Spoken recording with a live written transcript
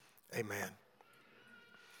Amen.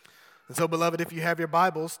 And so, beloved, if you have your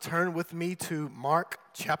Bibles, turn with me to Mark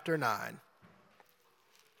chapter 9.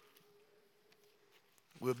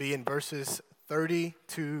 We'll be in verses 30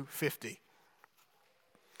 to 50.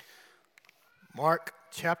 Mark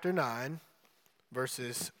chapter 9,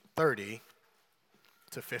 verses 30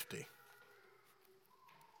 to 50.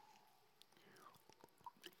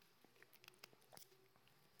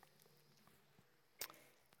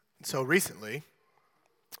 So recently,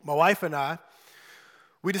 my wife and I,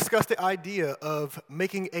 we discussed the idea of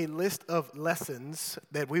making a list of lessons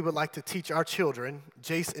that we would like to teach our children,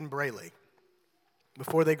 Jace and Braylee,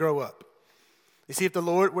 before they grow up. You see, if the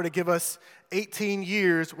Lord were to give us 18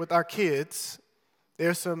 years with our kids,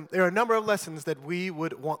 there are a number of lessons that we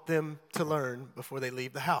would want them to learn before they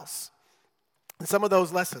leave the house. And some of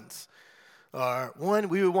those lessons are, one,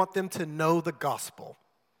 we would want them to know the gospel.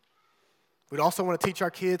 We'd also want to teach our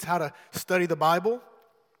kids how to study the Bible,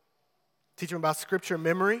 teach them about scripture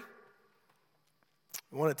memory.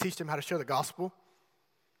 We want to teach them how to share the gospel,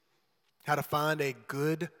 how to find a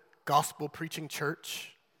good gospel preaching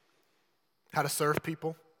church, how to serve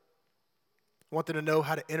people. We want them to know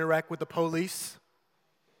how to interact with the police,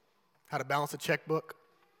 how to balance a checkbook,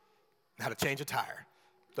 and how to change a tire.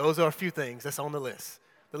 Those are a few things that's on the list.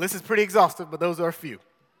 The list is pretty exhaustive, but those are a few.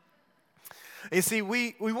 You see,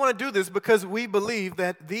 we want to do this because we believe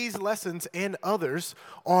that these lessons and others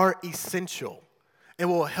are essential and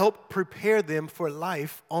will help prepare them for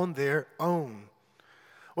life on their own.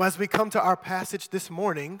 Well, as we come to our passage this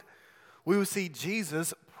morning, we will see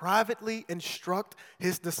Jesus privately instruct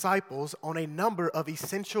his disciples on a number of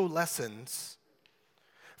essential lessons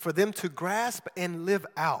for them to grasp and live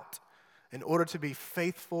out in order to be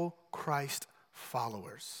faithful Christ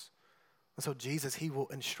followers. And so Jesus, he will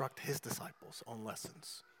instruct his disciples on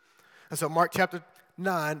lessons. And so Mark chapter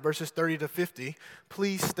 9, verses 30 to 50,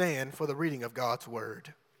 please stand for the reading of God's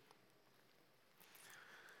word.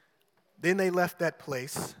 Then they left that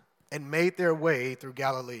place and made their way through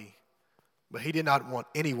Galilee, but he did not want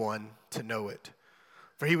anyone to know it.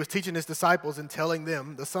 For he was teaching his disciples and telling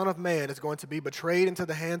them, the Son of Man is going to be betrayed into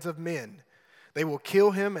the hands of men. They will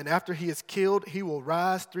kill him, and after he is killed, he will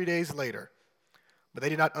rise 3 days later. But they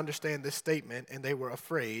did not understand this statement, and they were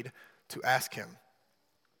afraid to ask him.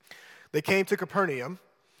 They came to Capernaum.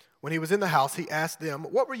 When he was in the house, he asked them,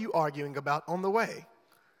 "What were you arguing about on the way?"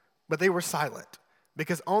 But they were silent,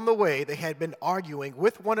 because on the way they had been arguing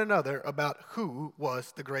with one another about who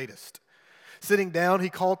was the greatest. Sitting down, he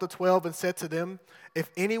called the 12 and said to them, "If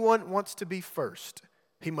anyone wants to be first,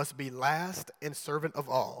 he must be last and servant of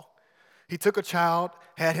all." He took a child,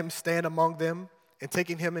 had him stand among them, and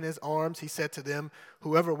taking him in his arms, he said to them,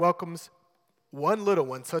 "Whoever welcomes one little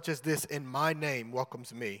one such as this in my name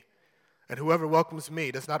welcomes me. And whoever welcomes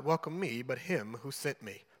me does not welcome me, but him who sent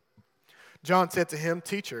me." John said to him,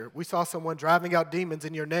 "Teacher, we saw someone driving out demons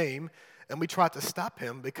in your name, and we tried to stop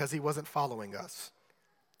him because he wasn't following us."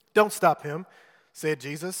 "Don't stop him," said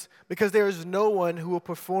Jesus, "because there is no one who will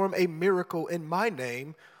perform a miracle in my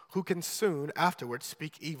name who can soon afterwards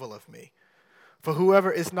speak evil of me. For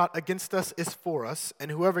whoever is not against us is for us, and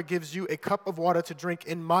whoever gives you a cup of water to drink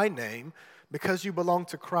in my name, because you belong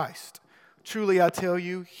to Christ, truly I tell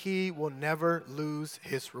you, he will never lose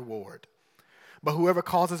his reward. But whoever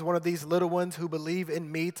causes one of these little ones who believe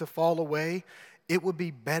in me to fall away, it would be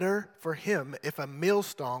better for him if a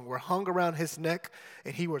millstone were hung around his neck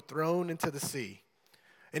and he were thrown into the sea.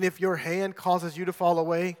 And if your hand causes you to fall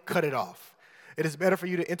away, cut it off. It is better for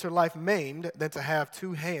you to enter life maimed than to have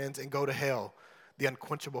two hands and go to hell, the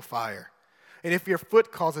unquenchable fire. And if your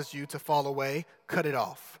foot causes you to fall away, cut it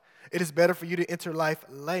off. It is better for you to enter life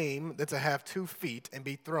lame than to have 2 feet and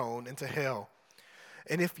be thrown into hell.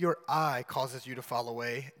 And if your eye causes you to fall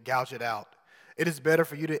away, gouge it out. It is better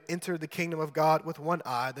for you to enter the kingdom of God with 1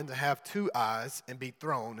 eye than to have 2 eyes and be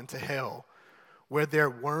thrown into hell, where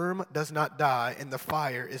their worm does not die and the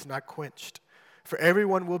fire is not quenched. For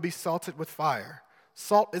everyone will be salted with fire.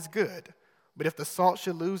 Salt is good, but if the salt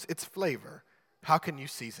should lose its flavor, how can you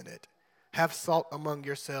season it? Have salt among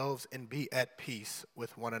yourselves and be at peace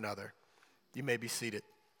with one another." You may be seated.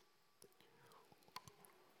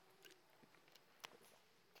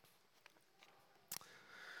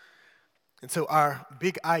 And so our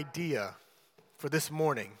big idea for this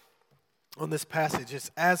morning on this passage is,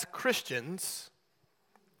 as Christians,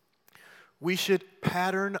 we should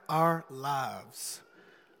pattern our lives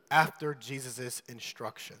after Jesus'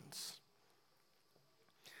 instructions.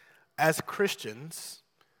 As Christians,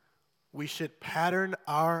 we should pattern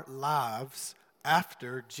our lives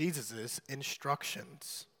after Jesus'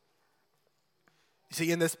 instructions. You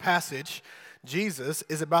see, in this passage, Jesus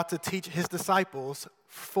is about to teach his disciples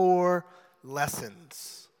 4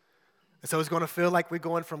 lessons. And so it's going to feel like we're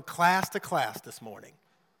going from class to class this morning.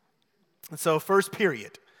 And so first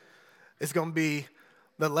period is going to be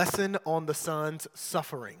the lesson on the Son's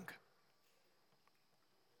suffering.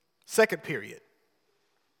 Second period,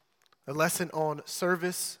 a lesson on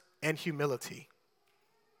service and humility.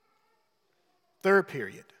 Third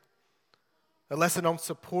period, a lesson on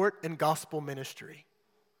support and gospel ministry.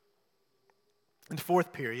 And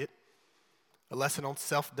fourth period, a lesson on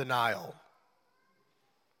self-denial.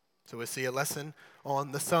 So we see a lesson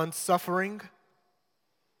on the Son's suffering,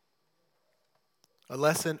 a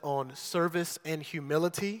lesson on service and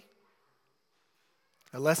humility,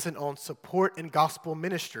 a lesson on support and gospel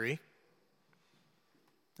ministry,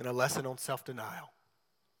 and a lesson on self-denial.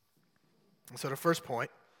 And so the first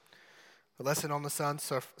point, the lesson on the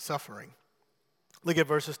Son's suffering. Look at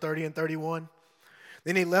verses 30 and 31.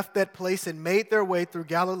 Then he left that place and made their way through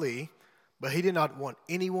Galilee, but he did not want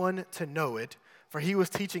anyone to know it, for he was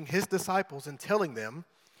teaching his disciples and telling them,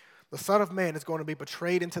 the Son of Man is going to be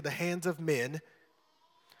betrayed into the hands of men.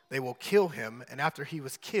 They will kill him, and after he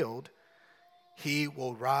was killed, he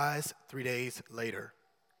will rise 3 days later.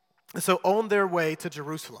 And so on their way to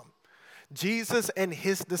Jerusalem, Jesus and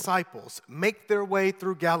his disciples make their way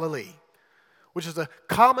through Galilee, which is a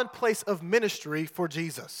common place of ministry for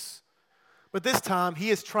Jesus. But this time, he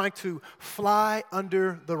is trying to fly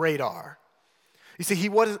under the radar. You see,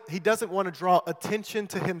 he doesn't want to draw attention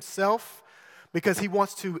to himself because he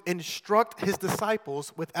wants to instruct his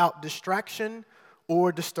disciples without distraction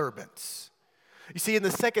or disturbance. You see, in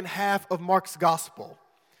the second half of Mark's gospel,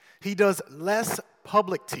 he does less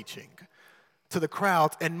public teaching to the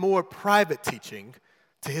crowds and more private teaching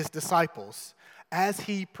to his disciples as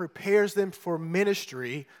he prepares them for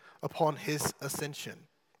ministry upon his ascension.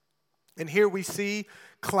 And here we see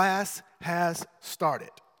class has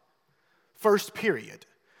started. First period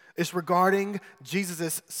is regarding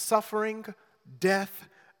Jesus' suffering, death,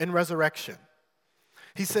 and resurrection.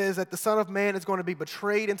 He says that the Son of Man is going to be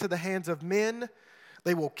betrayed into the hands of men.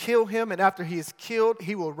 They will kill him, and after he is killed,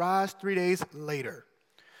 he will rise 3 days later.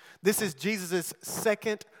 This is Jesus'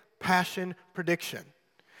 second passion prediction.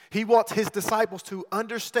 He wants his disciples to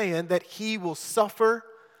understand that he will suffer,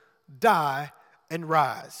 die, and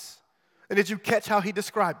rise. And did you catch how he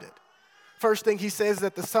described it? First thing he says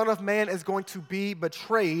that the Son of Man is going to be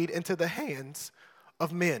betrayed into the hands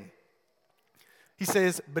of men. He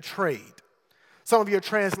says betrayed. Some of your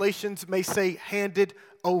translations may say handed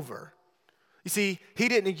over. You see, he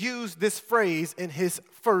didn't use this phrase in his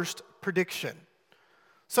first prediction.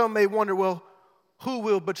 Some may wonder, well, who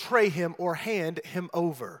will betray him or hand him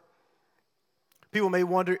over? People may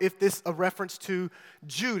wonder if this is a reference to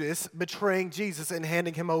Judas betraying Jesus and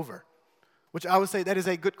handing him over, which I would say that is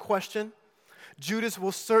a good question. Judas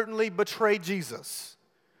will certainly betray Jesus,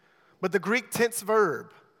 but the Greek tense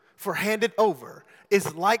verb for handed over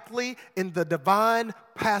is likely in the divine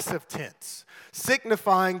passive tense,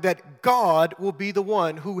 signifying that God will be the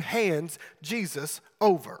one who hands Jesus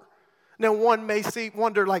over. Now, one may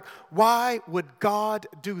wonder, why would God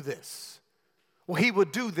do this? Well, he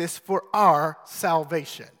would do this for our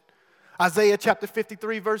salvation. Isaiah chapter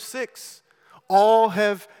 53, verse 6, all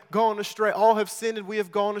have gone astray, all have sinned and we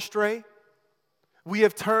have gone astray. We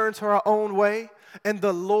have turned to our own way, and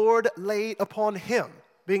the Lord laid upon him,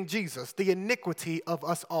 being Jesus, the iniquity of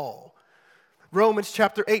us all. Romans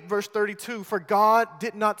chapter 8, verse 32, for God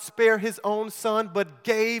did not spare his own son, but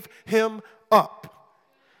gave him up.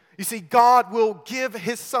 You see, God will give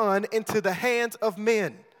his Son into the hands of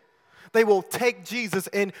men. They will take Jesus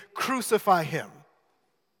and crucify him.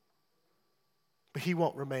 But he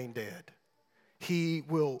won't remain dead. He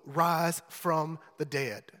will rise from the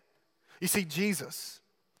dead. You see, Jesus,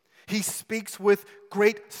 he speaks with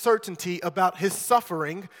great certainty about his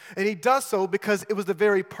suffering, and he does so because it was the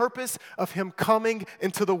very purpose of him coming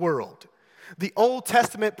into the world. The Old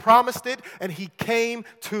Testament promised it, and he came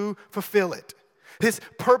to fulfill it. His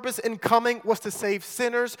purpose in coming was to save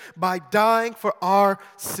sinners by dying for our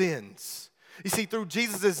sins. You see, through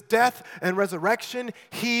Jesus' death and resurrection,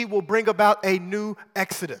 he will bring about a new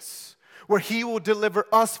exodus, where he will deliver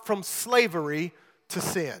us from slavery to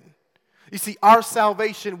sin. You see, our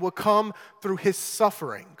salvation will come through his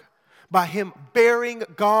suffering, by him bearing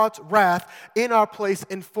God's wrath in our place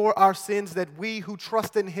and for our sins, that we who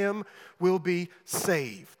trust in him will be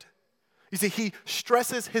saved. You see, he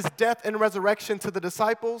stresses his death and resurrection to the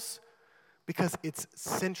disciples because it's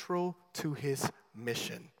central to his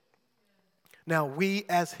mission. Now, we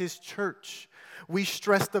as his church, we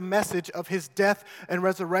stress the message of his death and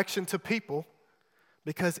resurrection to people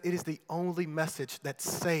because it is the only message that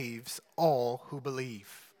saves all who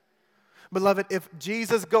believe. Beloved, if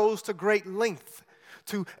Jesus goes to great length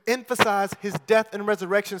to emphasize his death and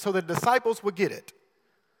resurrection so the disciples would get it,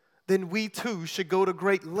 then we too should go to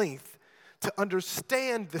great length to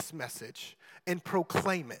understand this message and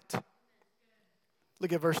proclaim it.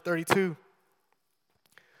 Look at verse 32.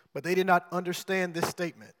 But they did not understand this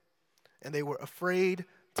statement, and they were afraid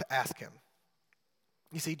to ask him.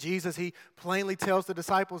 You see, Jesus, he plainly tells the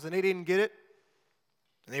disciples, and they didn't get it,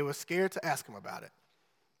 and they were scared to ask him about it.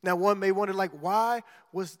 Now, one may wonder, like, why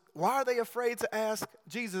are they afraid to ask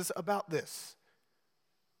Jesus about this?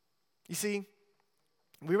 You see,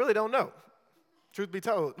 we really don't know, truth be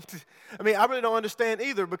told. I mean, I really don't understand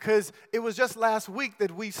either, because it was just last week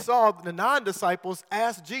that we saw the 9 disciples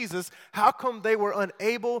ask Jesus how come they were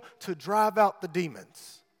unable to drive out the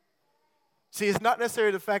demons. See, it's not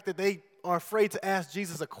necessarily the fact that they are afraid to ask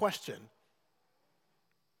Jesus a question,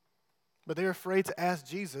 but they're afraid to ask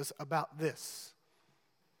Jesus about this.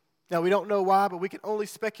 Now, we don't know why, but we can only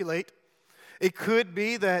speculate. It could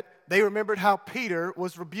be that they remembered how Peter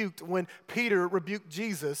was rebuked when Peter rebuked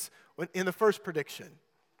Jesus in the first prediction.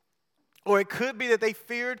 Or it could be that they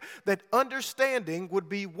feared that understanding would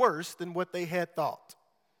be worse than what they had thought.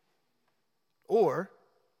 Or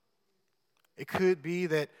it could be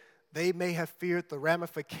that they may have feared the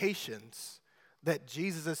ramifications that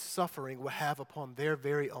Jesus' suffering will have upon their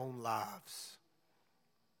very own lives.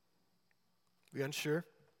 We're unsure.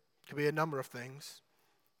 Could be a number of things.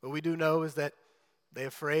 What we do know is that they're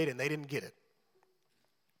afraid and they didn't get it.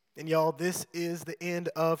 And y'all, this is the end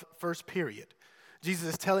of first period. Jesus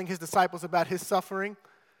is telling his disciples about his suffering,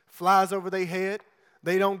 flies over their head.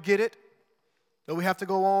 They don't get it. But we have to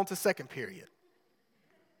go on to second period,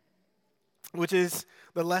 which is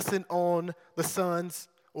the lesson on the sons,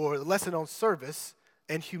 or the lesson on service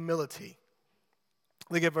and humility.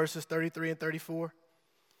 Look at verses 33 and 34.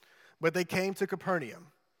 But they came to Capernaum.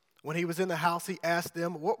 When he was in the house, he asked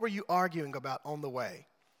them, "What were you arguing about on the way?"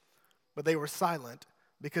 But they were silent,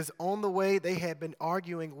 because on the way they had been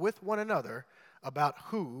arguing with one another about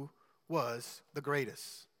who was the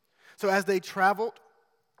greatest. So as they traveled,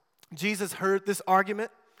 Jesus heard this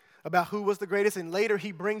argument about who was the greatest, and later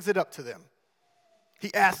he brings it up to them.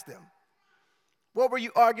 He asked them, "What were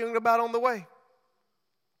you arguing about on the way?"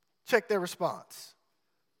 Check their response.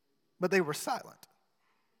 But they were silent.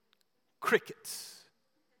 Crickets.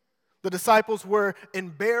 The disciples were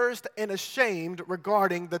embarrassed and ashamed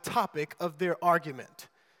regarding the topic of their argument.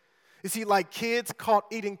 You see, like kids caught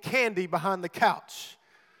eating candy behind the couch,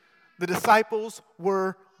 the disciples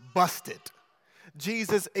were busted.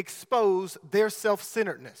 Jesus exposed their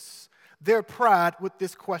self-centeredness, their pride with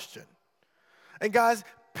this question. And guys,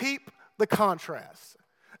 peep the contrast.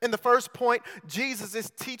 In the first point, Jesus is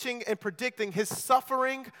teaching and predicting his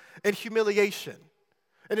suffering and humiliation.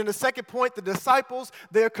 And in the second point, the disciples,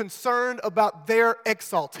 they're concerned about their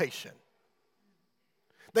exaltation.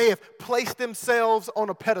 They have placed themselves on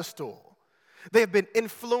a pedestal. They have been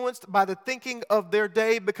influenced by the thinking of their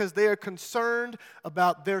day because they are concerned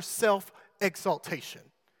about their self-exaltation.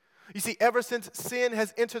 You see, ever since sin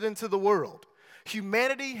has entered into the world,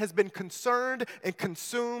 humanity has been concerned and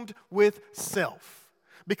consumed with self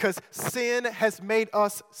because sin has made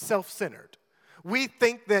us self-centered. We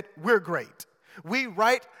think that we're great. We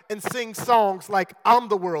write and sing songs like, "I'm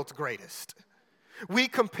the world's greatest." We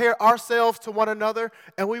compare ourselves to one another,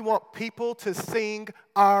 and we want people to sing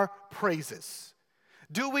our praises.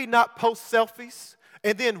 Do we not post selfies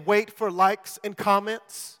and then wait for likes and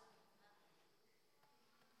comments?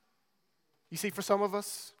 You see, for some of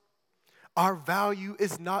us, our value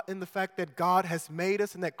is not in the fact that God has made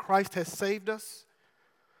us and that Christ has saved us,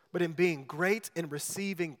 but in being great and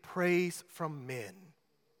receiving praise from men.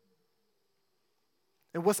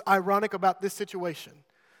 And what's ironic about this situation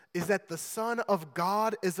is that the Son of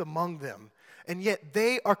God is among them, and yet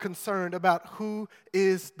they are concerned about who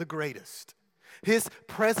is the greatest. His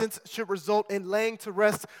presence should result in laying to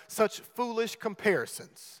rest such foolish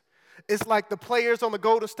comparisons. It's like the players on the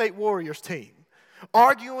Golden State Warriors team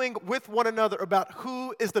arguing with one another about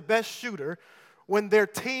who is the best shooter when their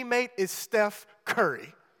teammate is Steph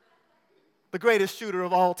Curry, the greatest shooter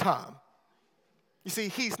of all time. You see,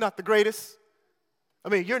 he's not the greatest. I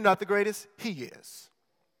mean, you're not the greatest. He is.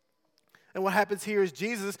 And what happens here is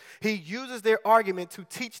Jesus, he uses their argument to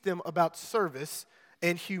teach them about service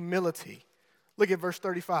and humility. Look at verse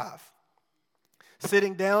 35.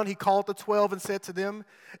 Sitting down, he called the 12 and said to them,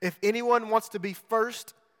 "If anyone wants to be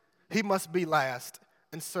first, he must be last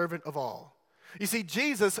and servant of all." You see,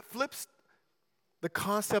 Jesus flips the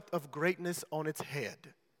concept of greatness on its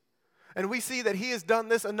head. And we see that he has done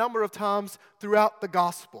this a number of times throughout the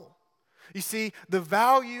gospel. You see, the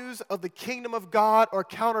values of the kingdom of God are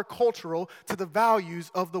countercultural to the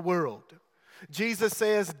values of the world. Jesus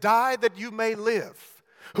says, "Die that you may live.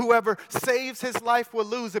 Whoever saves his life will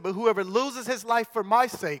lose it, but whoever loses his life for my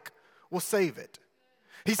sake will save it."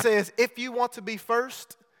 He says, if you want to be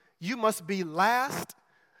first, you must be last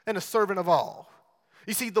and a servant of all.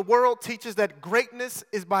 You see, the world teaches that greatness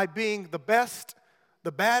is by being the best,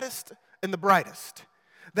 the baddest, and the brightest.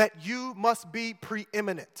 That you must be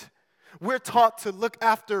preeminent. We're taught to look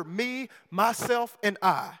after me, myself, and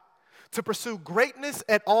I, to pursue greatness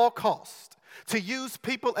at all costs, to use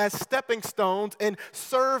people as stepping stones and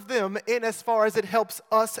serve them in as far as it helps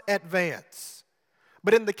us advance.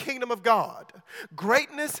 But in the kingdom of God,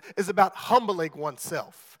 greatness is about humbling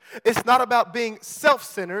oneself. It's not about being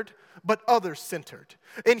self-centered, but others-centered.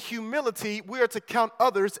 In humility, we are to count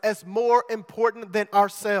others as more important than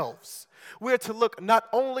ourselves. We are to look not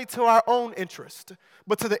only to our own interest,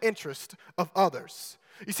 but to the interest of others.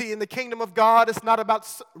 You see, in the kingdom of God, it's not about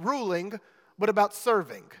ruling, but about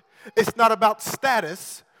serving. It's not about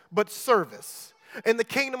status, but service. In the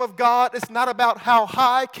kingdom of God, it's not about how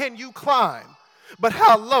high can you climb, but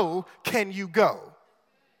how low can you go.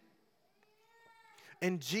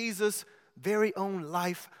 And Jesus' very own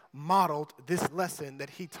life modeled this lesson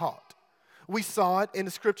that he taught. We saw it in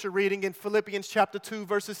the scripture reading in Philippians chapter 2,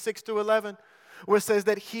 verses 6 to 11, where it says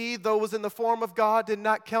that he, though was in the form of God, did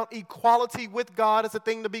not count equality with God as a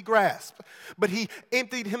thing to be grasped, but he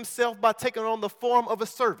emptied himself by taking on the form of a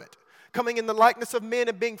servant. Coming in the likeness of men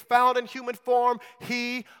and being found in human form,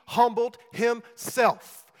 he humbled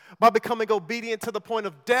himself by becoming obedient to the point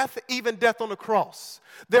of death, even death on the cross.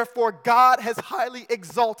 Therefore, God has highly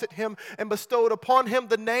exalted him and bestowed upon him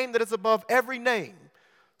the name that is above every name,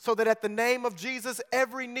 so that at the name of Jesus,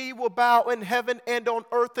 every knee will bow in heaven and on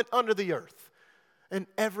earth and under the earth, and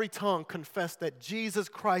every tongue confess that Jesus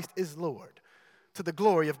Christ is Lord, to the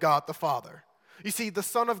glory of God the Father. You see, the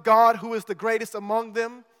Son of God, who is the greatest among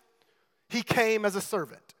them, he came as a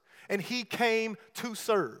servant, and he came to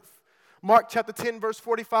serve. Mark chapter 10, verse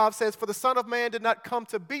 45 says, "For the Son of Man did not come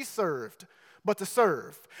to be served, but to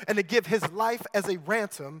serve, and to give his life as a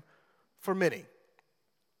ransom for many."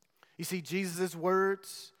 You see, Jesus'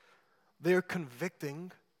 words, they're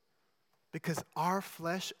convicting because our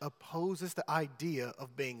flesh opposes the idea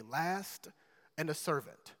of being last and a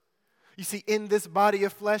servant. You see, in this body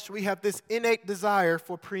of flesh, we have this innate desire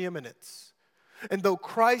for preeminence. And though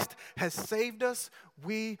Christ has saved us,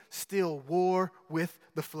 we still war with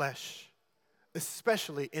the flesh,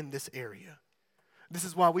 especially in this area. This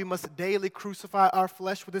is why we must daily crucify our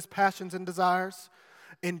flesh with its passions and desires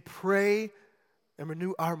and pray and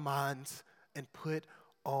renew our minds and put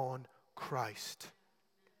on Christ.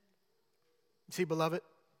 You see, beloved,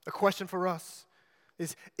 a question for us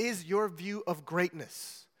is your view of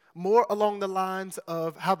greatness more along the lines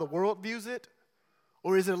of how the world views it,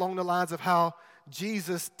 or is it along the lines of how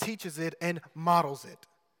Jesus teaches it and models it?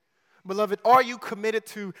 Beloved, are you committed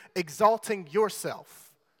to exalting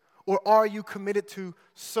yourself, or are you committed to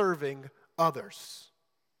serving others?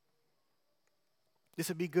 This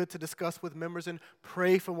would be good to discuss with members and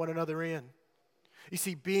pray for one another in. You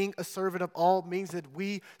see, being a servant of all means that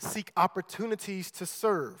we seek opportunities to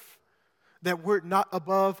serve, that we're not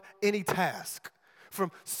above any task,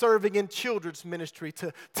 from serving in children's ministry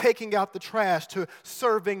to taking out the trash to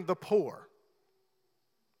serving the poor.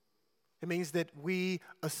 It means that we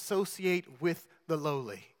associate with the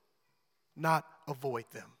lowly, not avoid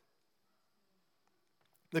them.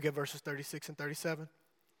 Look at verses 36 and 37.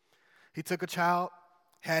 He took a child,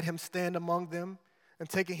 had him stand among them, and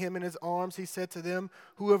taking him in his arms, he said to them,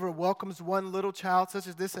 "Whoever welcomes one little child such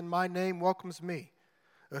as this in my name welcomes me.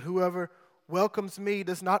 But whoever welcomes me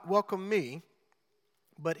does not welcome me,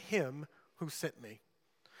 but him who sent me."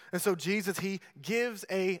 And so Jesus, he gives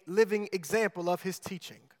a living example of his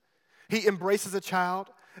teaching. He embraces a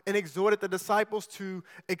child and exhorted the disciples to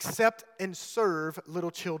accept and serve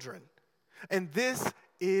little children. And this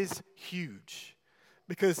is huge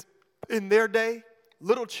because in their day,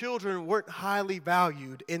 little children weren't highly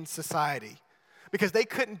valued in society because they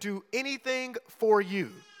couldn't do anything for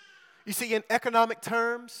you. You see, in economic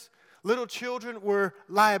terms, little children were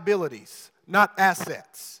liabilities, not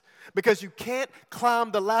assets, because you can't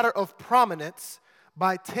climb the ladder of prominence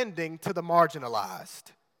by tending to the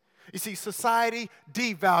marginalized. You see, society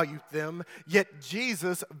devalued them, yet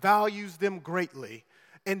Jesus values them greatly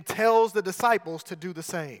and tells the disciples to do the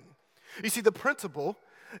same. You see, the principle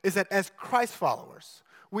is that as Christ followers,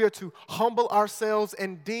 we are to humble ourselves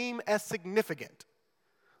and deem as significant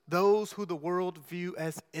those who the world view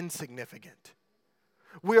as insignificant.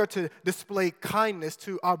 We are to display kindness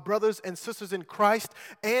to our brothers and sisters in Christ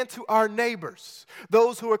and to our neighbors,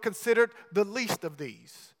 those who are considered the least of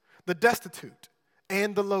these, the destitute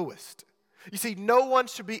and the lowest. You see, no one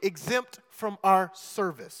should be exempt from our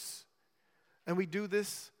service. And we do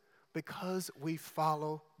this because we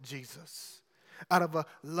follow Jesus, out of a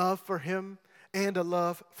love for him and a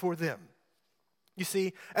love for them. You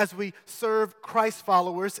see, as we serve Christ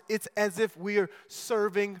followers, it's as if we are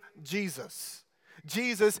serving Jesus.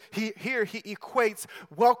 Jesus, he equates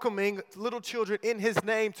welcoming little children in his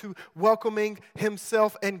name to welcoming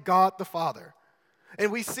himself and God the Father.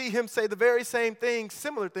 And we see him say the very same things,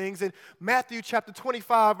 similar things, in Matthew chapter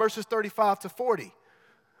 25, verses 35 to 40,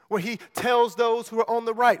 where he tells those who are on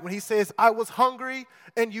the right, when he says, I was hungry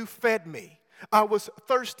and you fed me. I was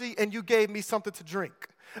thirsty and you gave me something to drink.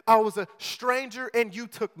 I was a stranger and you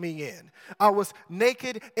took me in. I was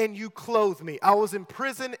naked and you clothed me. I was in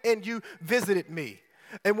prison and you visited me.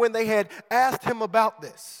 And when they had asked him about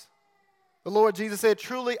this, the Lord Jesus said,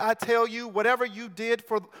 truly I tell you, whatever you did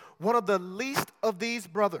for one of the least of these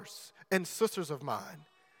brothers and sisters of mine,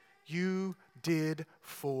 you did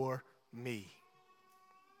for me.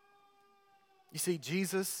 You see,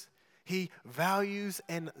 Jesus, he values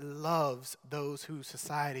and loves those who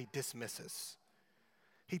society dismisses.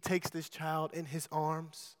 He takes this child in his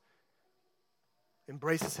arms,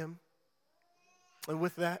 embraces him. And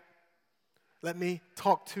with that, let me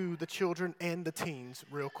talk to the children and the teens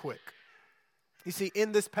real quick. You see,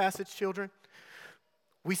 in this passage, children,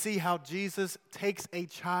 we see how Jesus takes a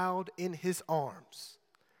child in his arms.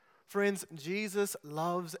 Friends, Jesus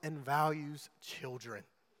loves and values children.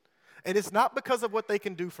 And it's not because of what they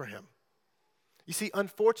can do for him. You see,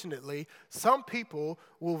 unfortunately, some people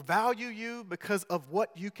will value you because of what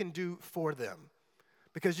you can do for them,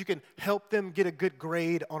 because you can help them get a good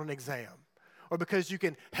grade on an exam, or because you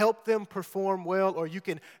can help them perform well, or you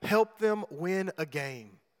can help them win a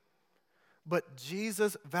game. But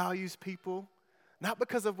Jesus values people not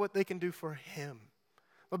because of what they can do for him,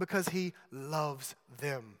 but because he loves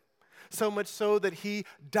them. So much so that he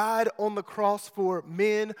died on the cross for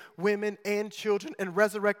men, women, and children and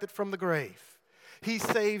resurrected from the grave. He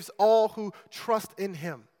saves all who trust in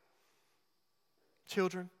him.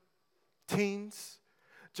 Children, teens,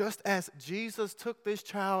 just as Jesus took this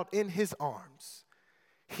child in his arms,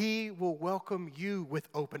 he will welcome you with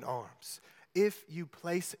open arms if you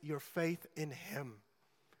place your faith in him.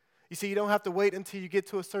 You see, you don't have to wait until you get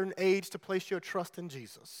to a certain age to place your trust in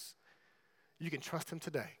Jesus. You can trust him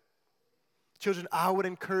today. Children, I would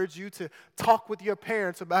encourage you to talk with your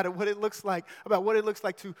parents about what it looks like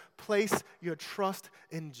to place your trust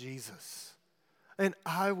in Jesus. And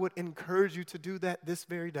I would encourage you to do that this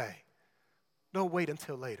very day. Don't wait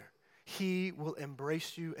until later. He will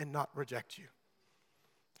embrace you and not reject you.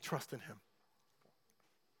 Trust in him.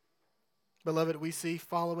 Beloved, we see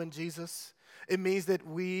following Jesus, it means that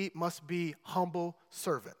we must be humble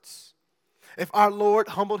servants. If our Lord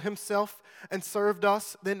humbled himself and served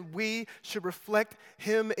us, then we should reflect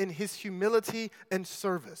him in his humility and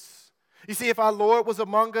service. You see, if our Lord was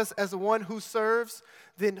among us as the one who serves,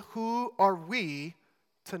 then who are we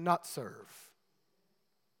to not serve?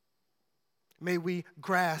 May we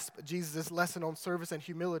grasp Jesus' lesson on service and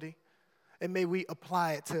humility, and may we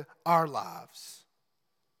apply it to our lives.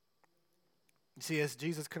 You see, as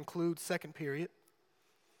Jesus concludes second period,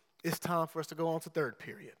 it's time for us to go on to third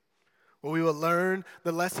period, where we will learn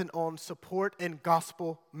the lesson on support and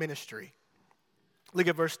gospel ministry. Look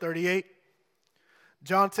at verse 38.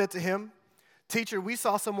 John said to him, "Teacher, we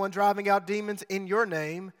saw someone driving out demons in your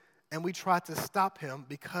name, and we tried to stop him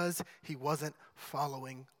because he wasn't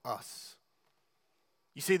following us."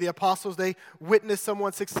 You see, the apostles, they witnessed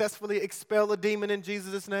someone successfully expel a demon in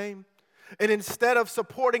Jesus' name. And instead of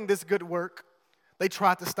supporting this good work, they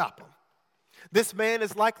tried to stop him. This man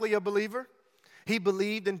is likely a believer. He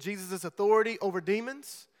believed in Jesus' authority over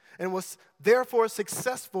demons and was therefore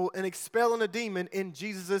successful in expelling a demon in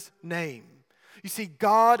Jesus' name. You see,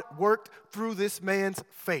 God worked through this man's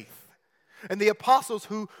faith. And the apostles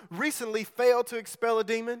who recently failed to expel a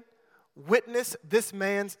demon witnessed this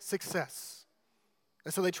man's success.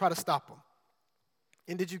 And so they try to stop him.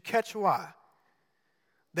 And did you catch why?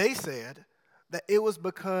 They said that it was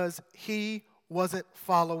because he wasn't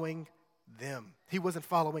following them. He wasn't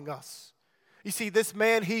following us. You see, this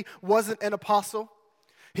man, he wasn't an apostle.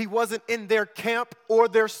 He wasn't in their camp or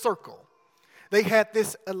their circle. They had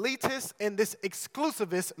this elitist and this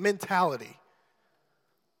exclusivist mentality.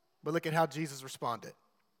 But look at how Jesus responded.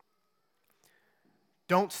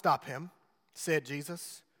 "Don't stop him," said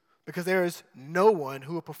Jesus, "because there is no one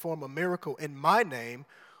who will perform a miracle in my name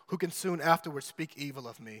who can soon afterwards speak evil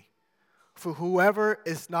of me. For whoever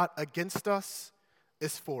is not against us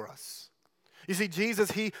is for us. You see,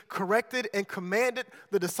 Jesus, he corrected and commanded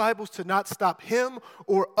the disciples to not stop him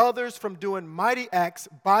or others from doing mighty acts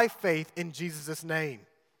by faith in Jesus' name.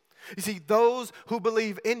 You see, those who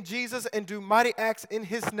believe in Jesus and do mighty acts in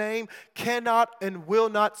his name cannot and will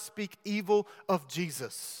not speak evil of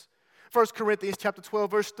Jesus. 1 Corinthians chapter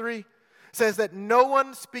 12, verse 3 says that no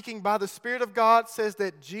one speaking by the Spirit of God says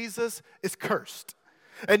that Jesus is cursed.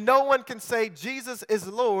 And no one can say Jesus is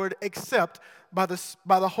Lord except by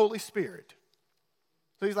the Holy Spirit.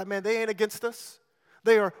 So he's like, man, they ain't against us.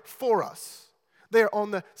 They are for us. They are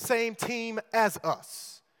on the same team as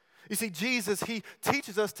us. You see, Jesus, he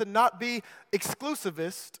teaches us to not be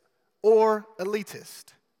exclusivist or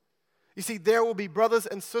elitist. You see, there will be brothers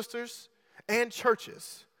and sisters and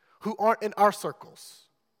churches who aren't in our circles,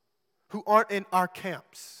 who aren't in our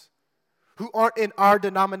camps, who aren't in our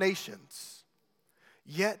denominations,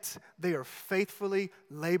 yet they are faithfully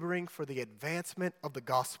laboring for the advancement of the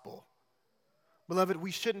gospel. Beloved,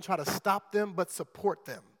 we shouldn't try to stop them, but support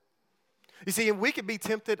them. You see, and we could be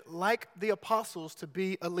tempted, like the apostles, to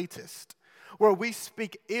be elitist, where we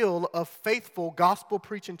speak ill of faithful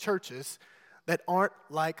gospel-preaching churches that aren't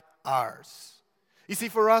like ours. You see,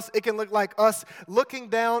 for us, it can look like us looking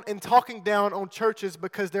down and talking down on churches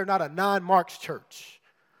because they're not a 9 Marks church,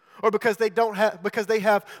 or because they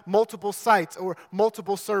have multiple sites or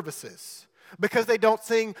multiple services, because they don't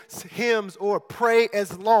sing hymns or pray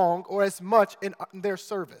as long or as much in their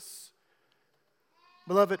service.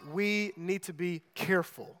 Beloved, we need to be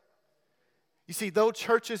careful. You see, though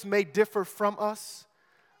churches may differ from us,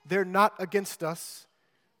 they're not against us,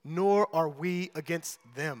 nor are we against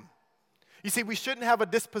them. You see, we shouldn't have a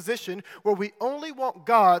disposition where we only want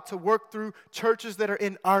God to work through churches that are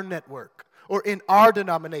in our network or in our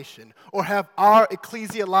denomination or have our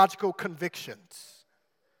ecclesiological convictions.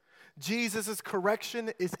 Jesus'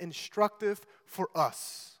 correction is instructive for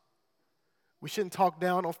us. We shouldn't talk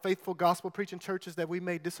down on faithful gospel-preaching churches that we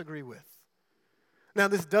may disagree with. Now,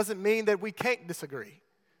 this doesn't mean that we can't disagree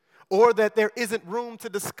or that there isn't room to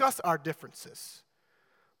discuss our differences,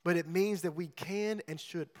 but it means that we can and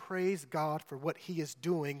should praise God for what he is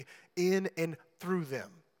doing in and through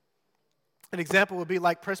them. An example would be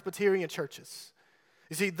like Presbyterian churches.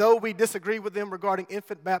 You see, though we disagree with them regarding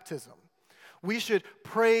infant baptism, we should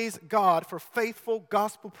praise God for faithful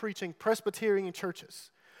gospel-preaching Presbyterian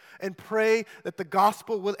churches and pray that the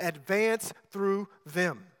gospel will advance through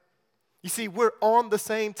them. You see, we're on the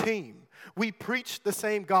same team. We preach the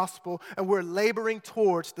same gospel, and we're laboring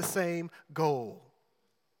towards the same goal.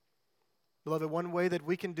 Beloved, one way that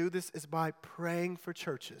we can do this is by praying for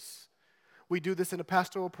churches. We do this in a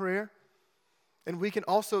pastoral prayer, and we can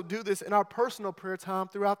also do this in our personal prayer time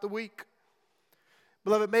throughout the week.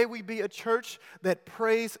 Beloved, may we be a church that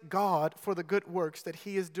praise God for the good works that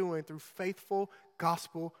he is doing through faithful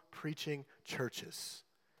gospel-preaching churches.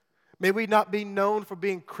 May we not be known for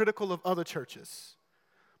being critical of other churches,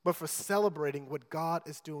 but for celebrating what God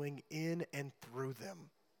is doing in and through them.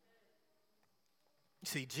 You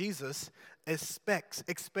see, Jesus expects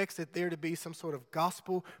that there to be some sort of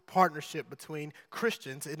gospel partnership between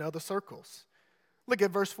Christians in other circles. Look at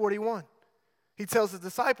verse 41. He tells his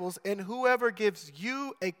disciples, and whoever gives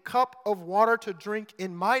you a cup of water to drink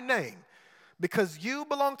in my name, because you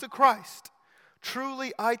belong to Christ,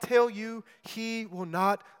 truly I tell you, he will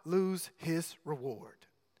not lose his reward.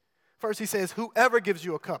 First he says, whoever gives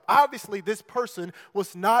you a cup. Obviously, this person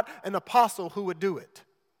was not an apostle who would do it.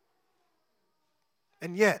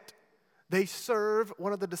 And yet, they serve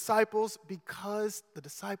one of the disciples because the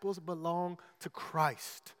disciples belong to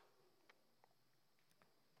Christ.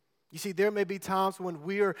 You see, there may be times when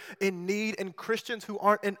we are in need, and Christians who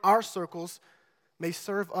aren't in our circles may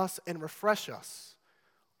serve us and refresh us,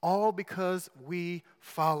 all because we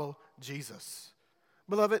follow Jesus.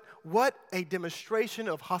 Beloved, what a demonstration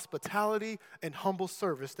of hospitality and humble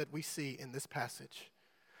service that we see in this passage.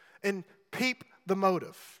 And peep the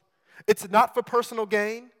motive. It's not for personal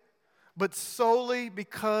gain, but solely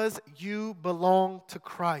because you belong to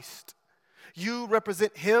Christ. You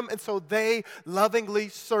represent him, and so they lovingly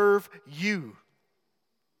serve you.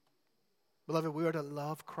 Beloved, we are to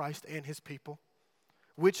love Christ and his people,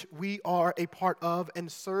 which we are a part of,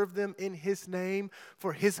 and serve them in his name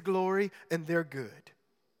for his glory and their good.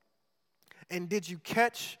 And did you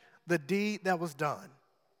catch the deed that was done?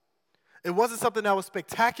 It wasn't something that was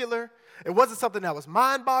spectacular. It wasn't something that was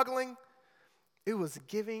mind-boggling. It was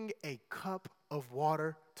giving a cup of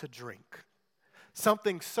water to drink.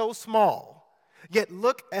 Something so small, yet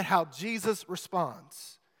look at how Jesus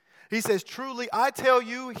responds. He says, truly, I tell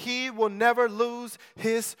you, he will never lose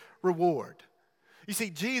his reward. You see,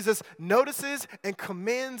 Jesus notices and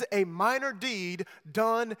commends a minor deed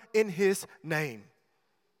done in his name.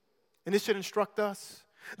 And this should instruct us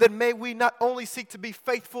that may we not only seek to be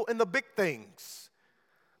faithful in the big things,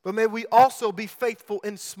 but may we also be faithful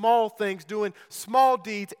in small things, doing small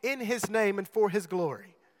deeds in his name and for his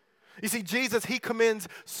glory. You see, Jesus, he commends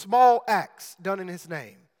small acts done in his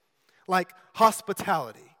name, like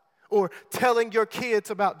hospitality or telling your kids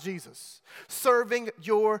about Jesus, serving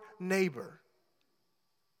your neighbor.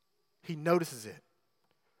 He notices it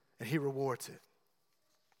and he rewards it.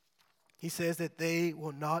 He says that they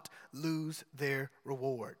will not lose their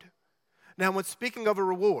reward. Now, when speaking of a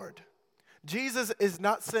reward, Jesus is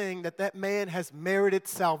not saying that that man has merited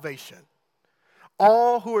salvation.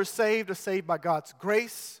 All who are saved by God's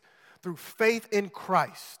grace through faith in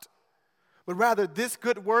Christ. But rather, this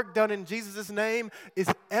good work done in Jesus' name is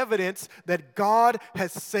evidence that God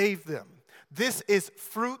has saved them. This is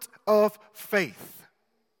fruit of faith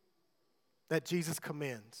that Jesus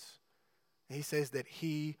commends. And he says that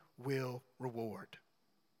he will reward.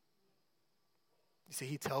 You see,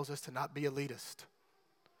 he tells us to not be elitist,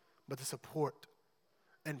 but to support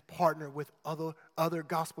and partner with other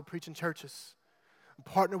gospel preaching churches.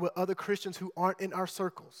 Partner with other Christians who aren't in our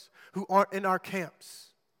circles, who aren't in our camps.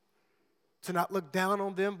 To not look down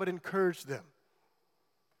on them, but encourage them.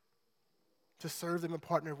 To serve them and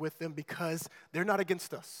partner with them because they're not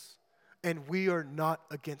against us, and we are not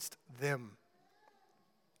against them.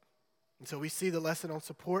 And so we see the lesson on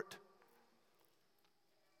support.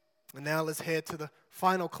 And now let's head to the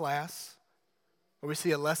final class, where we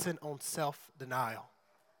see a lesson on self-denial.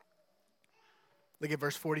 Look at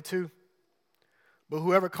verse 42. But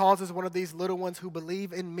whoever causes one of these little ones who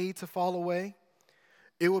believe in me to fall away,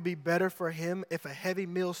 it would be better for him if a heavy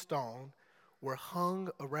millstone were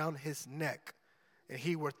hung around his neck and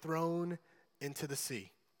he were thrown into the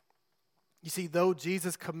sea. You see, though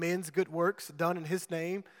Jesus commends good works done in his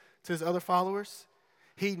name to his other followers,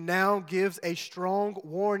 he now gives a strong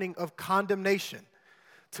warning of condemnation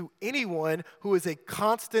to anyone who is a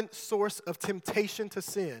constant source of temptation to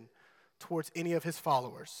sin towards any of his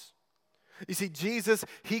followers. You see, Jesus,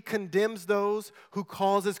 he condemns those who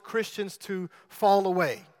causes Christians to fall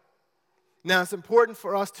away. Now, it's important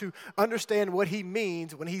for us to understand what he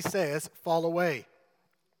means when he says fall away.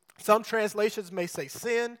 Some translations may say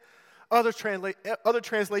sin. Other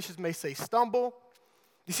translations may say stumble.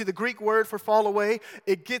 You see, the Greek word for fall away,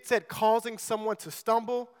 it gets at causing someone to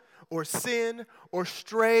stumble or sin or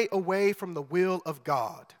stray away from the will of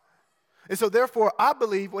God. And so therefore, I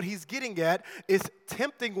believe what he's getting at is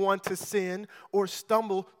tempting one to sin or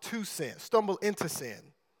stumble into sin.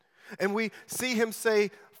 And we see him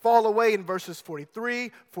say fall away in verses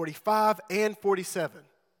 43, 45, and 47.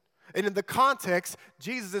 And in the context,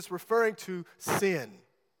 Jesus is referring to sin.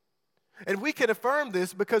 And we can affirm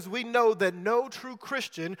this because we know that no true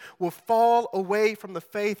Christian will fall away from the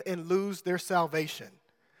faith and lose their salvation.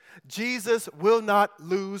 Jesus will not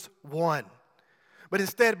lose one. But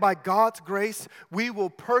instead, by God's grace, we will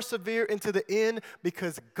persevere into the end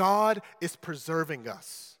because God is preserving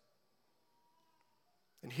us.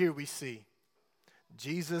 And here we see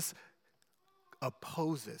Jesus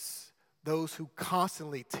opposes those who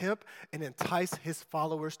constantly tempt and entice his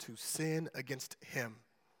followers to sin against him.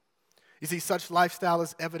 You see, such lifestyle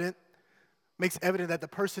makes evident that the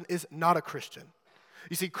person is not a Christian.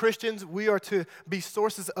 You see, Christians, we are to be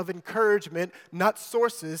sources of encouragement, not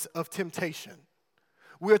sources of temptation.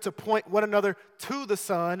 We are to point one another to the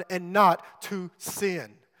Son and not to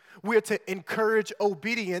sin. We are to encourage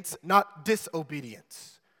obedience, not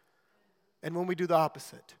disobedience. And when we do the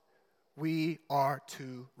opposite, we are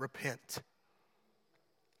to repent.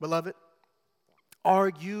 Beloved,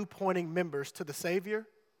 are you pointing members to the Savior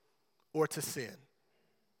or to sin?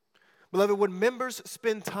 Beloved, when members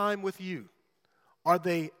spend time with you, are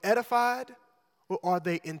they edified or are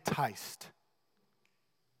they enticed?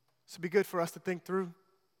 This would be good for us to think through.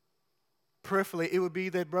 Prayerfully, it would be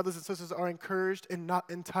that brothers and sisters are encouraged and not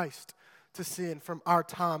enticed to sin from our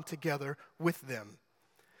time together with them.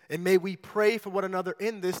 And may we pray for one another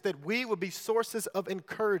in this, that we would be sources of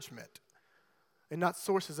encouragement and not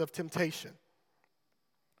sources of temptation.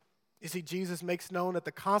 You see, Jesus makes known that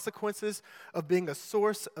the consequences of being a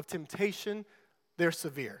source of temptation, they're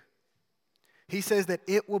severe. He says that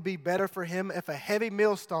it will be better for him if a heavy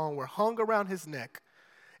millstone were hung around his neck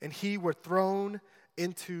and he were thrown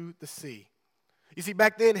into the sea. You see,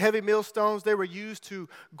 back then, heavy millstones, they were used to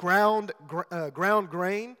ground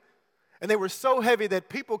grain, and they were so heavy that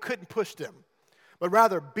people couldn't push them, but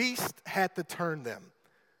rather beasts had to turn them.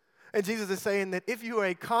 And Jesus is saying that if you are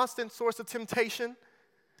a constant source of temptation,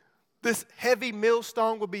 This heavy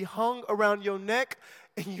millstone will be hung around your neck,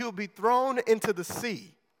 and you'll be thrown into the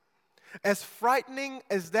sea. As frightening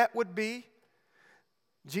as that would be,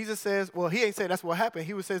 Jesus says, well, he ain't saying that's what happened.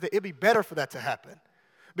 He would say that it'd be better for that to happen.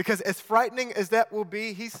 Because as frightening as that will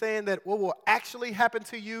be, he's saying that what will actually happen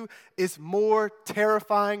to you is more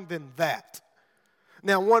terrifying than that.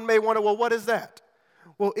 Now, one may wonder, well, what is that?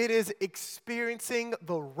 Well, it is experiencing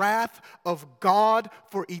the wrath of God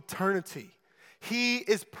for eternity. He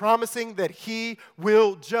is promising that he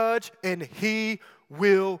will judge, and he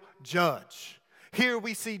will judge. Here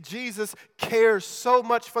we see Jesus cares so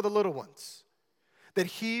much for the little ones that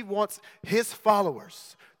he wants his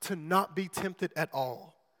followers to not be tempted at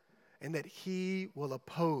all, and that he will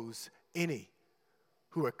oppose any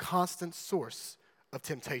who are a constant source of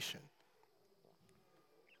temptation.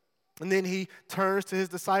 And then he turns to his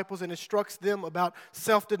disciples and instructs them about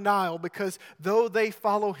self-denial, because though they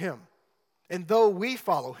follow him and though we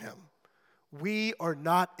follow him, we are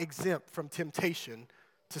not exempt from temptation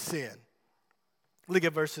to sin. Look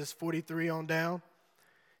at verses 43 on down.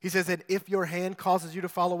 He says that if your hand causes you to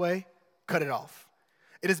fall away, cut it off.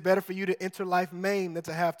 It is better for you to enter life maimed than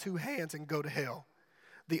to have two hands and go to hell,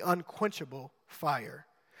 the unquenchable fire.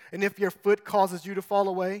 And if your foot causes you to fall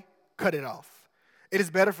away, cut it off. It is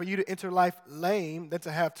better for you to enter life lame than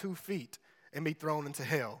to have 2 feet and be thrown into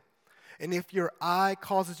hell. And if your eye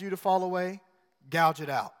causes you to fall away, gouge it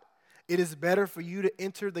out. It is better for you to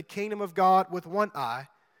enter the kingdom of God with 1 eye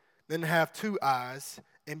than to have 2 eyes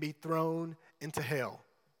and be thrown into hell.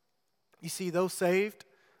 You see, though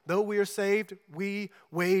we are saved, we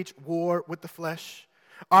wage war with the flesh.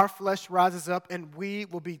 Our flesh rises up and we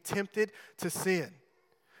will be tempted to sin.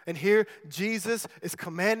 And here Jesus is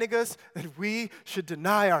commanding us that we should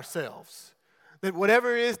deny ourselves. That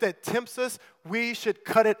whatever it is that tempts us, we should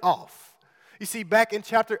cut it off. You see, back in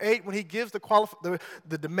chapter 8, when he gives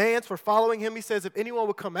the demands for following him, he says, if anyone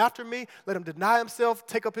will come after me, let him deny himself,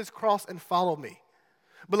 take up his cross, and follow me.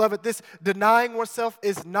 Beloved, this denying oneself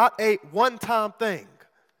is not a one-time thing,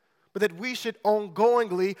 but that we should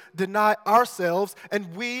ongoingly deny ourselves,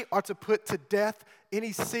 and we are to put to death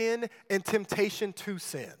any sin and temptation to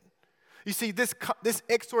sin. You see, this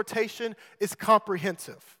exhortation is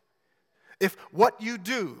comprehensive. If what you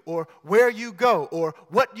do or where you go or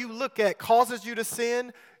what you look at causes you to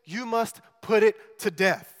sin, you must put it to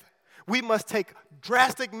death. We must take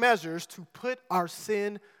drastic measures to put our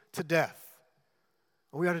sin to death.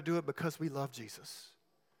 And we are to do it because we love Jesus,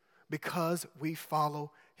 because we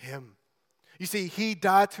follow him. You see, he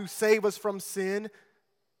died to save us from sin,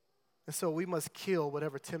 and so we must kill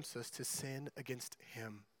whatever tempts us to sin against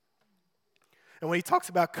him. And when he talks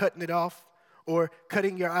about cutting it off, or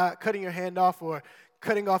cutting your hand off, or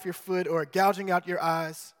cutting off your foot, or gouging out your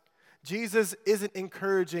eyes, Jesus isn't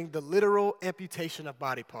encouraging the literal amputation of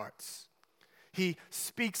body parts. He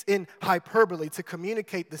speaks in hyperbole to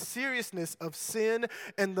communicate the seriousness of sin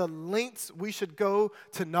and the lengths we should go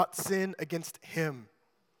to not sin against him.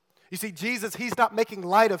 You see, Jesus, he's not making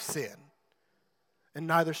light of sin, and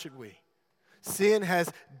neither should we. Sin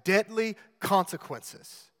has deadly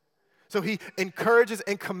consequences. So he encourages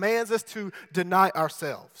and commands us to deny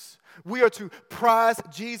ourselves. We are to prize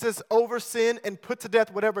Jesus over sin and put to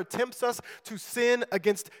death whatever tempts us to sin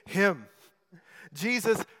against him.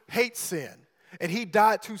 Jesus hates sin, and he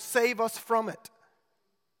died to save us from it.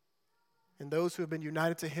 And those who have been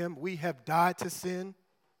united to him, we have died to sin,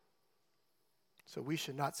 so we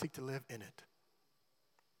should not seek to live in it.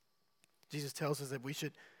 Jesus tells us that we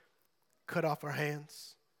should cut off our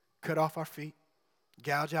hands, cut off our feet,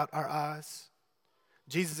 gouge out our eyes.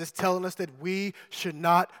 Jesus is telling us that we should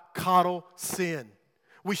not coddle sin.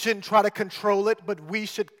 We shouldn't try to control it, but we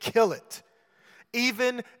should kill it,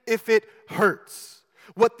 even if it hurts.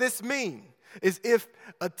 What this means is if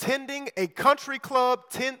attending a country club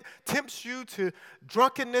tempts you to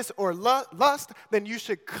drunkenness or lust, then you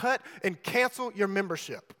should cut and cancel your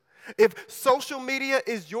membership. If social media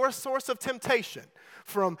is your source of temptation,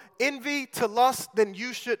 from envy to lust, then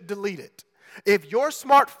you should delete it. If your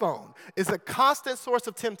smartphone is a constant source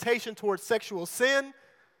of temptation towards sexual sin,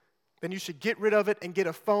 then you should get rid of it and get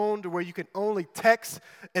a phone to where you can only text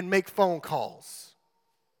and make phone calls.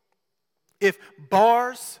 If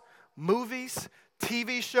bars, movies,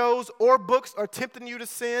 TV shows, or books are tempting you to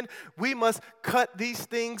sin, we must cut these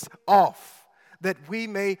things off that we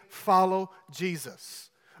may follow Jesus.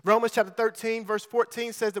 Romans chapter 13, verse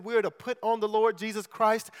 14 says that we are to put on the Lord Jesus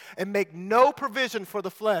Christ and make no provision for the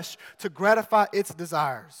flesh to gratify its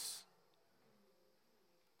desires.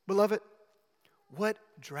 Beloved, what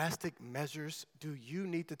drastic measures do you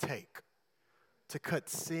need to take to cut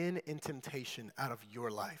sin and temptation out of your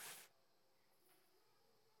life?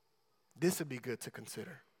 this would be good to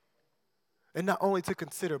consider. And not only to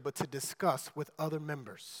consider, but to discuss with other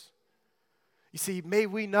members. You see, may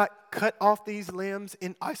we not cut off these limbs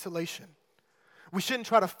in isolation. We shouldn't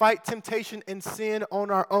try to fight temptation and sin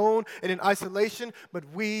on our own and in isolation, but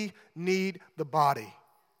we need the body.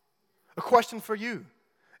 A question for you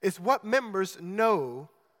is, what members know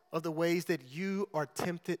of the ways that you are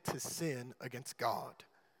tempted to sin against God?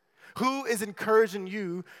 Who is encouraging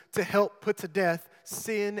you to help put to death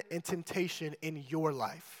sin and temptation in your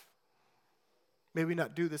life? May we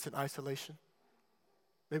not do this in isolation.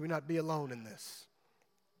 May we not be alone in this.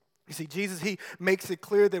 You see, Jesus, he makes it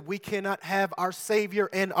clear that we cannot have our Savior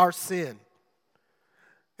and our sin.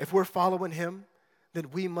 If we're following him, then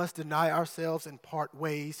we must deny ourselves and part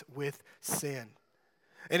ways with sin.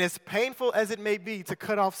 And as painful as it may be to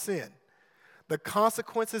cut off sin, the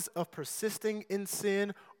consequences of persisting in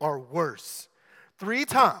sin are worse. 3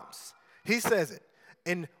 times he says it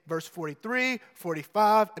in verse 43,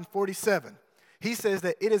 45, and 47. He says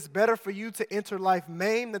that it is better for you to enter life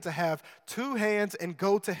maimed than to have 2 hands and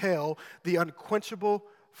go to hell, the unquenchable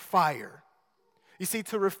fire. You see,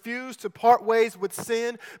 to refuse to part ways with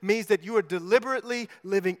sin means that you are deliberately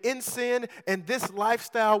living in sin, and this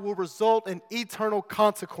lifestyle will result in eternal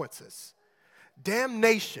consequences.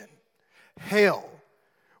 Damnation, hell,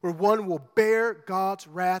 where one will bear God's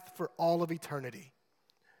wrath for all of eternity.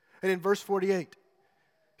 And in verse 48,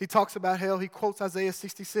 he talks about hell. He quotes Isaiah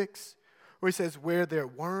 66, where he says, where their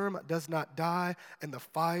worm does not die and the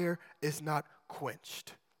fire is not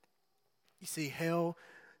quenched. You see, hell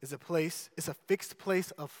is a place, it's a fixed place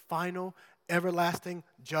of final, everlasting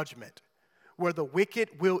judgment, where the wicked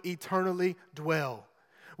will eternally dwell,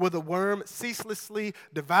 where the worm ceaselessly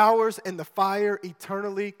devours and the fire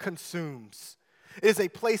eternally consumes. It is a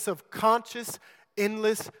place of conscious,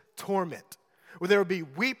 endless torment, where there will be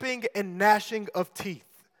weeping and gnashing of teeth,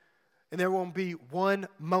 and there won't be one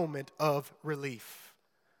moment of relief.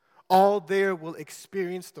 All there will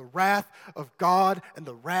experience the wrath of God and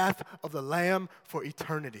the wrath of the Lamb for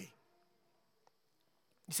eternity.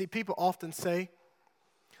 You see, people often say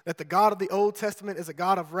that the God of the Old Testament is a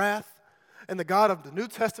God of wrath, and the God of the New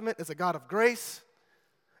Testament is a God of grace.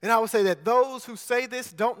 And I would say that those who say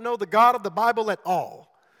this don't know the God of the Bible at all,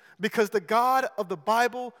 because the God of the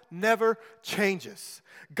Bible never changes.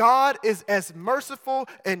 God is as merciful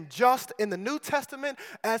and just in the New Testament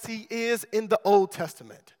as he is in the Old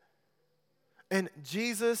Testament. And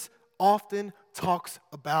Jesus often talks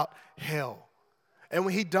about hell. And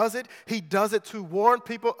when he does it to warn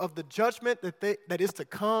people of the judgment that is to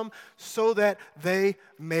come so that they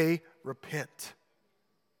may repent.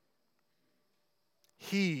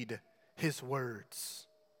 Heed his words.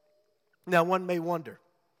 Now, one may wonder,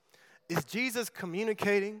 is Jesus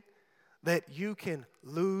communicating that you can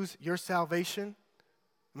lose your salvation?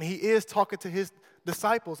 I mean, he is talking to his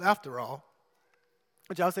disciples after all.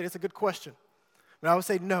 Which I would say it's a good question. But I would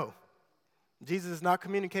say no. Jesus is not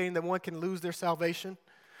communicating that one can lose their salvation.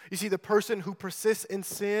 You see, the person who persists in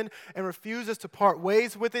sin and refuses to part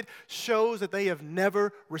ways with it shows that they have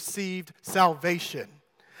never received salvation.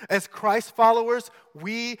 As Christ followers,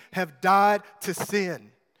 we have died to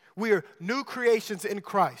sin. We are new creations in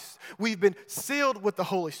Christ. We've been sealed with the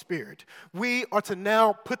Holy Spirit. We are to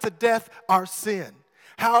now put to death our sin.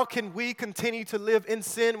 How can we continue to live in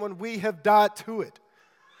sin when we have died to it?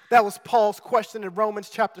 That was Paul's question in Romans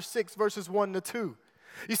chapter 6, verses 1 to 2.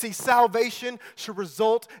 You see, salvation should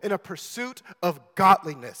result in a pursuit of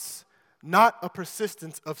godliness, not a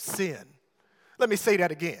persistence of sin. Let me say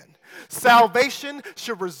that again. Salvation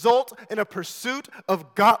should result in a pursuit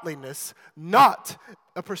of godliness, not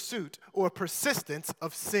a pursuit or a persistence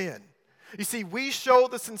of sin. You see, we show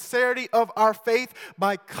the sincerity of our faith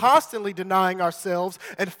by constantly denying ourselves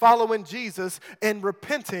and following Jesus and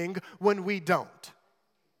repenting when we don't.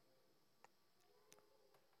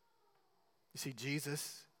 You see,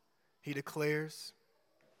 Jesus, he declares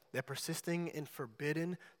that persisting in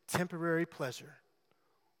forbidden temporary pleasure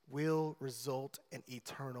will result in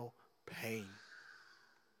eternal pain.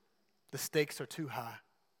 The stakes are too high.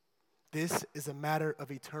 This is a matter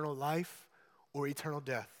of eternal life or eternal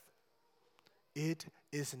death. It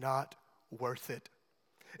is not worth it.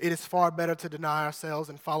 It is far better to deny ourselves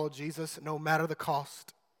and follow Jesus no matter the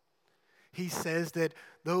cost. He says that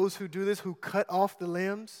those who do this, who cut off the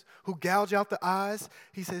limbs, who gouge out the eyes,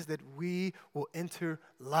 he says that we will enter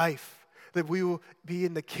life, that we will be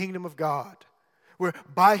in the kingdom of God, where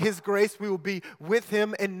by his grace we will be with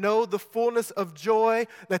him and know the fullness of joy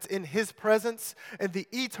that's in his presence and the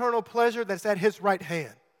eternal pleasure that's at his right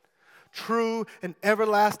hand. True and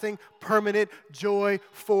everlasting, permanent joy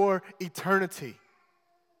for eternity.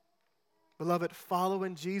 Beloved,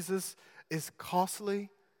 following Jesus is costly,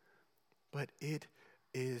 but it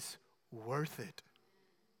is worth it.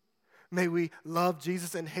 May we love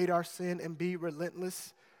Jesus and hate our sin and be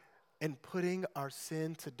relentless in putting our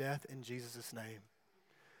sin to death in Jesus' name.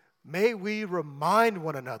 May we remind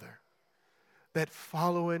one another that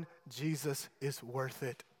following Jesus is worth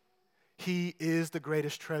it. He is the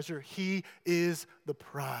greatest treasure. He is the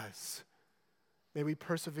prize. May we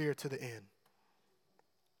persevere to the end.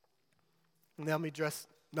 Now let me address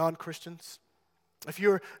non-Christians. If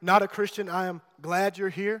you're not a Christian, I am glad you're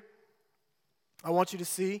here. I want you to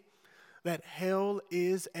see that hell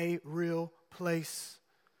is a real place.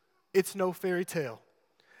 It's no fairy tale.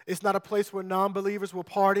 It's not a place where non-believers will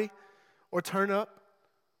party or turn up,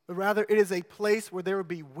 but rather it is a place where there will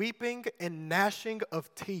be weeping and gnashing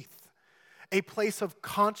of teeth, a place of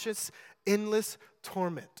conscious, endless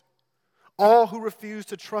torment. All who refuse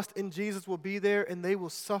to trust in Jesus will be there, and they will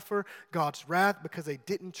suffer God's wrath because they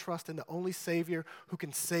didn't trust in the only Savior who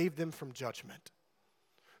can save them from judgment.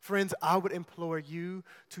 Friends, I would implore you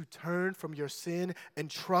to turn from your sin and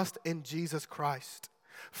trust in Jesus Christ.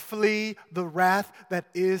 Flee the wrath that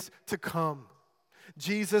is to come.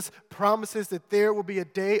 Jesus promises that there will be a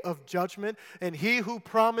day of judgment, and he who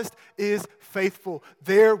promised is faithful.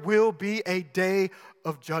 There will be a day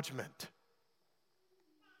of judgment.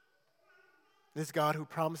 This God who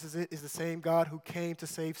promises it is the same God who came to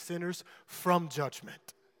save sinners from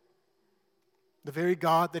judgment. The very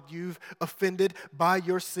God that you've offended by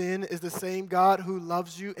your sin is the same God who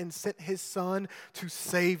loves you and sent his Son to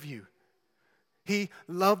save you. He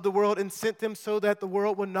loved the world and sent them so that the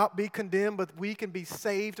world would not be condemned, but we can be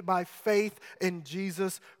saved by faith in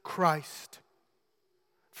Jesus Christ.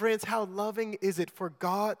 Friends, how loving is it for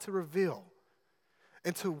God to reveal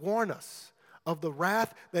and to warn us of the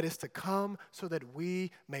wrath that is to come so that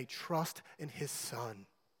we may trust in his Son.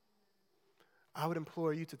 I would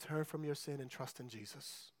implore you to turn from your sin and trust in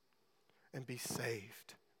Jesus and be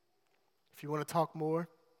saved. If you want to talk more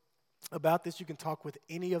about this, you can talk with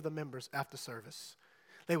any of the members after service.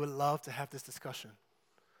 They would love to have this discussion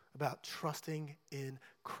about trusting in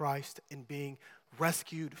Christ and being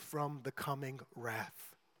rescued from the coming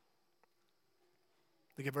wrath.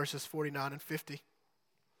 Look at verses 49 and 50. It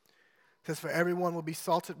says, "For everyone will be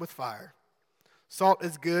salted with fire. Salt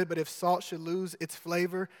is good, but if salt should lose its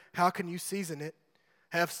flavor, how can you season it?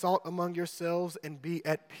 Have salt among yourselves and be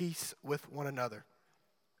at peace with one another."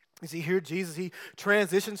 You see, here Jesus, he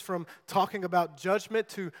transitions from talking about judgment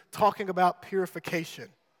to talking about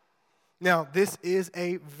purification. Now, this is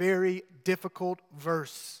a very difficult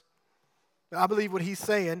verse. I believe what he's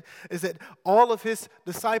saying is that all of his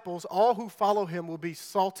disciples, all who follow him, will be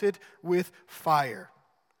salted with fire.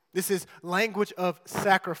 This is language of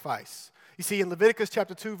sacrifice. You see, in Leviticus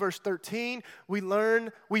chapter 2, verse 13, we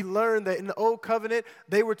learn that in the Old Covenant,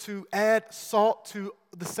 they were to add salt to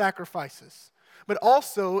the sacrifices. But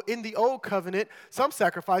also, in the Old Covenant, some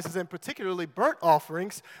sacrifices, and particularly burnt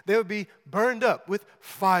offerings, they would be burned up with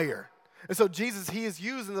fire. And so Jesus, he is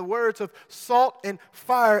using the words of salt and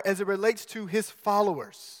fire as it relates to his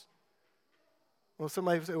followers. Well,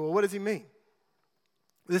 somebody would say, well, what does he mean?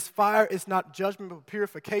 This fire is not judgment, but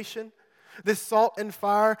purification. This salt and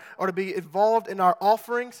fire are to be involved in our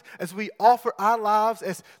offerings. As we offer our lives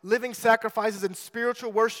as living sacrifices and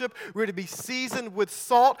spiritual worship, we're to be seasoned with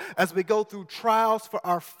salt as we go through trials for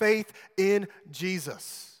our faith in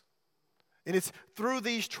Jesus. And it's through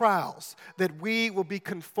these trials that we will be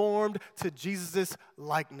conformed to Jesus'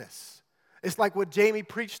 likeness. It's like what Jamie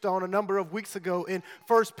preached on a number of weeks ago in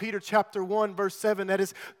 1 Peter chapter 1, verse 7. That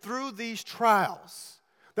is, through these trials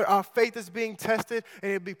that our faith is being tested, and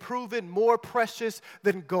it'll be proven more precious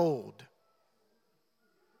than gold.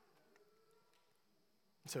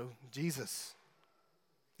 So Jesus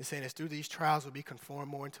is saying it's through these trials we'll be conformed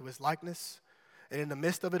more into his likeness. And in the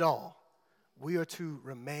midst of it all, we are to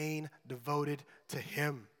remain devoted to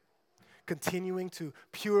him, continuing to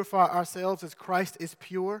purify ourselves as Christ is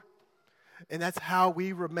pure. And that's how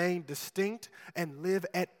we remain distinct and live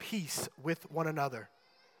at peace with one another.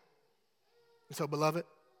 And so, beloved,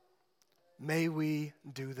 may we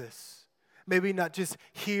do this. May we not just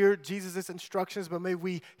hear Jesus' instructions, but may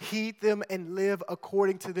we heed them and live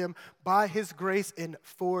according to them by his grace and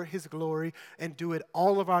for his glory, and do it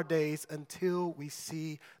all of our days until we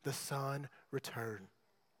see the Son return.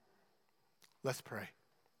 Let's pray.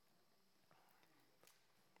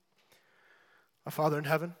 Our Father in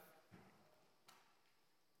heaven,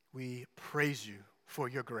 we praise you for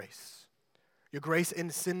your grace in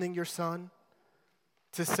sending your Son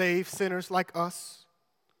to save sinners like us.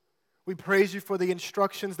 We praise you for the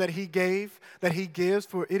instructions that he gives,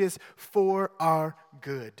 for it is for our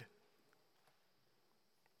good.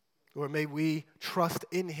 Lord, may we trust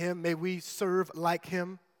in him. May we serve like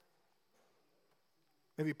him.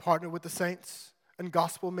 May we partner with the saints in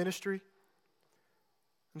gospel ministry.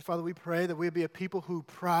 And Father, we pray that we'll be a people who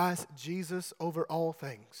prize Jesus over all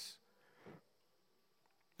things.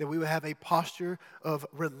 That we will have a posture of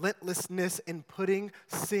relentlessness in putting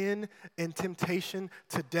sin and temptation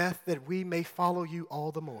to death, that we may follow you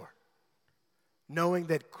all the more, knowing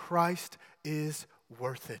that Christ is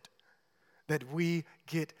worth it, that we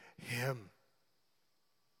get him.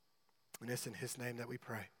 And it's in his name that we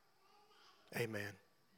pray. Amen.